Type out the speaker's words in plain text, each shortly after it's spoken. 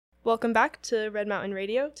Welcome back to Red Mountain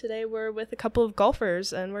Radio. Today we're with a couple of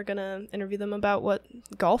golfers and we're going to interview them about what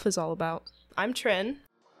golf is all about. I'm Trin.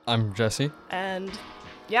 I'm Jesse. And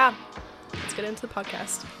yeah, let's get into the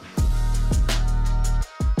podcast.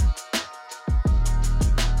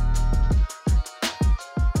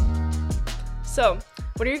 So,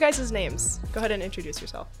 what are your guys' names? Go ahead and introduce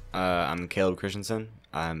yourself. I'm Caleb Christianson.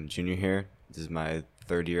 I'm junior here. This is my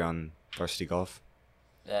third year on varsity golf.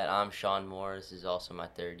 And I'm Shaun Moore. This is also my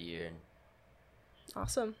third year.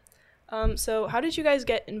 Awesome. So how did you guys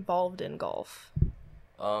get involved in golf?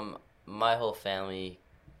 My whole family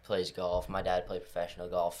plays golf. My dad played professional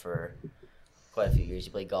golf for quite a few years.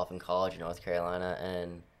 He played golf in college in North Carolina,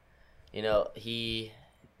 and he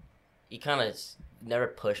kind of never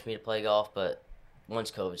pushed me to play golf. But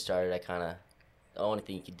once COVID started, the only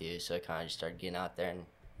thing you could do, so I kind of just started getting out there and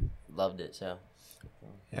loved it. So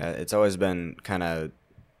yeah, it's always been kind of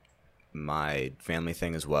my family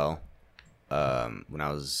thing as well. When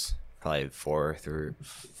I was probably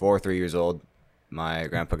 3 years old, my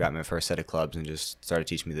grandpa got me my first set of clubs and just started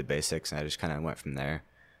teaching me the basics, and I just kind of went from there,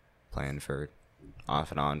 playing for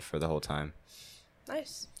off and on for the whole time.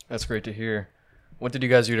 Nice. That's great to hear. What did you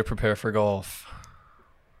guys do to prepare for golf?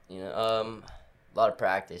 a lot of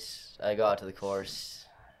practice. I go out to the course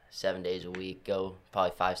 7 days a week, go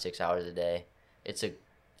probably 5-6 hours a day.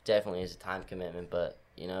 Definitely is a time commitment, but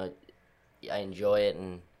I enjoy it,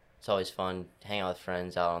 and it's always fun hang out with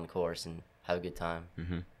friends out on the course and have a good time.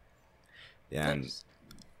 Mm-hmm. Yeah, and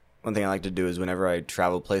one thing I like to do is whenever I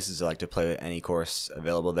travel places, I like to play any course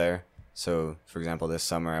available there. So, for example, this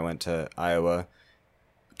summer I went to Iowa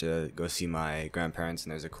to go see my grandparents,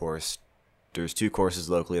 and there's 2 courses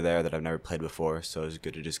locally there that I've never played before, so it was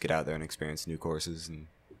good to just get out there and experience new courses and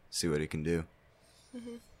see what it can do.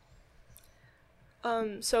 Mm-hmm.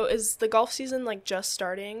 So is the golf season just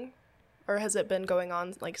starting, or has it been going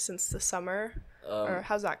on since the summer, or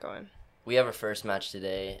how's that going? We have our first match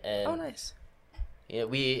today, and oh, nice. Yeah,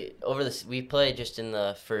 we play just in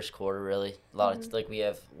the first quarter really. A lot of we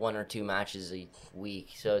have 1 or 2 matches a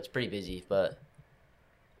week, so it's pretty busy. But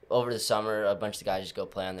over the summer, a bunch of the guys just go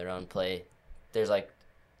play on their own. There's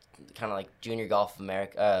kind of Junior Golf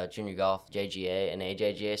America, Junior Golf JGA and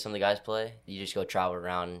AJGA. Some of the guys play. You just go travel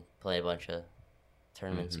around and play a bunch of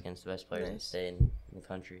tournaments against the best players in the state and in the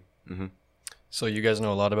country. Mm-hmm. So you guys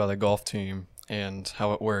know a lot about the golf team and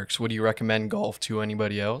how it works. Would you recommend golf to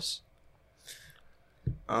anybody else?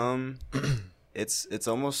 It's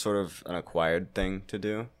almost sort of an acquired thing to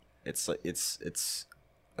do. It's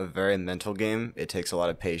a very mental game. It takes a lot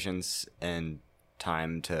of patience and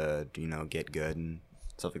time to get good and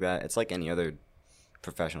stuff like that. It's like any other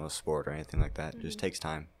professional sport or anything like that. It just takes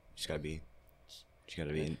time. You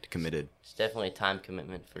gotta be committed. It's definitely a time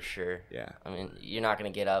commitment for sure. Yeah. I mean, you're not gonna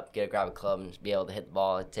get up, grab a club, and be able to hit the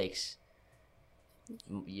ball. It takes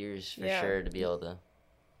years for sure to be able to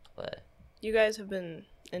play. You guys have been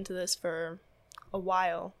into this for a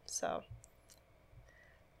while, so.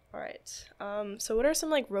 All right. So what are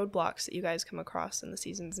some roadblocks that you guys come across in the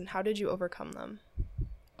seasons, and how did you overcome them?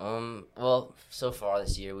 Well, so far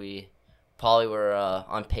this year we probably were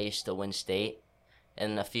on pace to win state,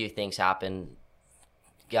 and a few things happened.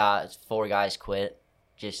 4 guys quit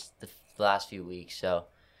just the last few weeks, so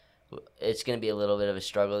it's going to be a little bit of a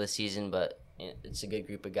struggle this season, but it's a good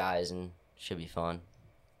group of guys and should be fun.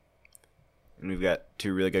 And we've got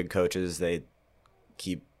 2 really good coaches. They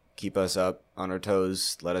keep us up on our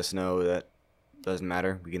toes, let us know that it doesn't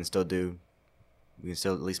matter. We can still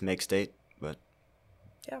at least make state, but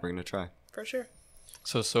we're going to try. For sure.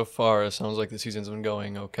 So far, it sounds like the season's been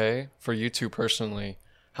going okay. For you two personally,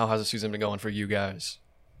 how has the season been going for you guys?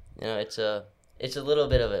 It's a little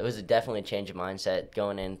bit of it was definitely a change of mindset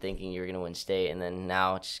going in thinking you were going to win state, and then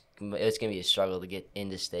now it's going to be a struggle to get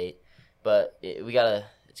into state. But it's going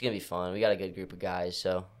to be fun. We got a good group of guys,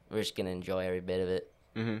 so we're just going to enjoy every bit of it.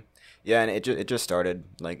 Mm-hmm. Yeah, and it just started.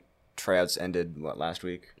 Tryouts ended last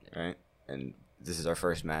week, right? And this is our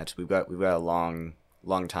first match. We've got a long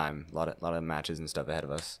time, a lot of matches and stuff ahead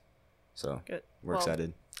of us. So good. We're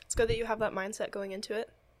excited. It's good that you have that mindset going into it.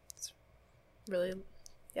 It's really,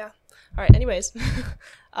 yeah. All right. Anyways,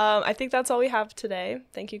 I think that's all we have today.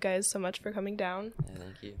 Thank you guys so much for coming down. Yeah,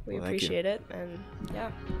 thank you. We appreciate it, and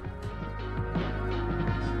yeah.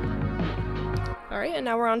 All right, and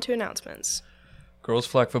now we're on to announcements. Girls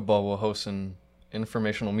Flag Football will host an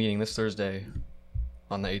informational meeting this Thursday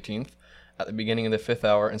on the 18th at the beginning of the 5th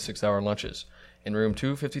hour and 6th hour lunches in room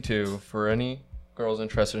 252. For any girls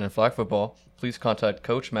interested in flag football, please contact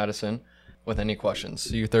Coach Madison with any questions.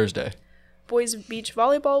 See you Thursday. Boys Beach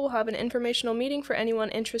Volleyball will have an informational meeting for anyone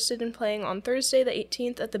interested in playing on Thursday the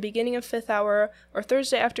 18th at the beginning of 5th hour or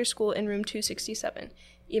Thursday after school in room 267.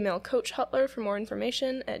 Email Coach Hutler for more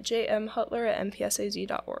information at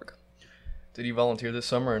jmhutler@mpsaz.org. Did you volunteer this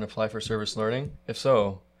summer and apply for service learning? If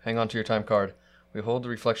so, hang on to your time card. We hold the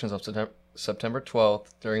reflections of September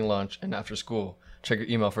 12th during lunch and after school. Check your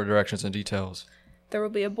email for directions and details. There will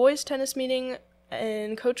be a boys' tennis meeting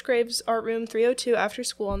in Coach Graves' Art Room 302 after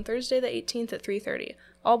school on Thursday the 18th at 3:30.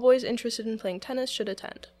 All boys interested in playing tennis should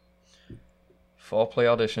attend. Fall play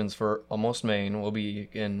auditions for Almost Maine will be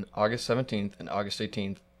in August 17th and August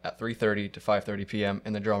 18th at 3:30 to 5:30 p.m.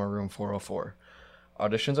 in the Drama Room 404.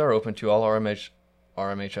 Auditions are open to all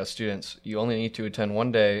RMHS students. You only need to attend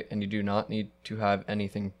one day, and you do not need to have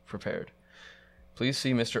anything prepared. Please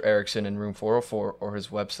see Mr. Erickson in room 404 or his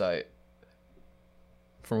website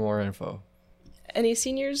for more info. Any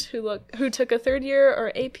seniors who took a third year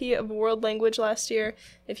or AP of world language last year,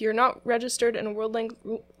 if you're not registered in a world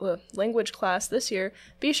language class this year,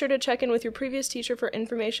 be sure to check in with your previous teacher for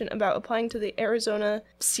information about applying to the Arizona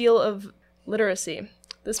Seal of Literacy.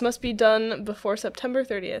 This must be done before September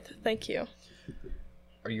 30th. Thank you.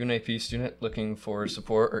 Are you an AP student looking for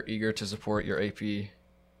support or eager to support your AP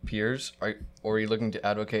peers? Or are you looking to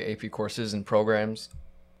advocate AP courses and programs?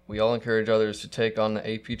 We all encourage others to take on the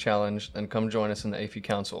AP challenge and come join us in the AP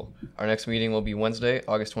Council. Our next meeting will be Wednesday,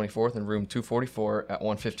 August 24th in room 244 at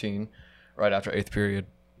 1:15, right after 8th period.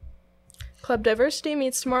 Club Diversity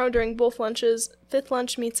meets tomorrow during both lunches. 5th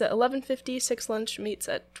lunch meets at 11:50, 6th lunch meets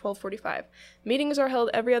at 12:45. Meetings are held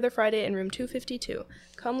every other Friday in room 252.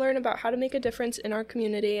 Come learn about how to make a difference in our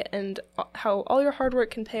community and how all your hard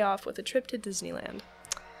work can pay off with a trip to Disneyland.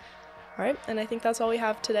 All right, and I think that's all we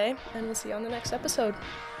have today, and we'll see you on the next episode.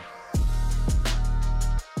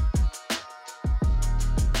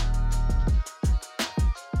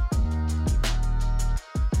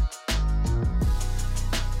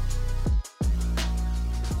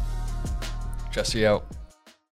 Jesse out.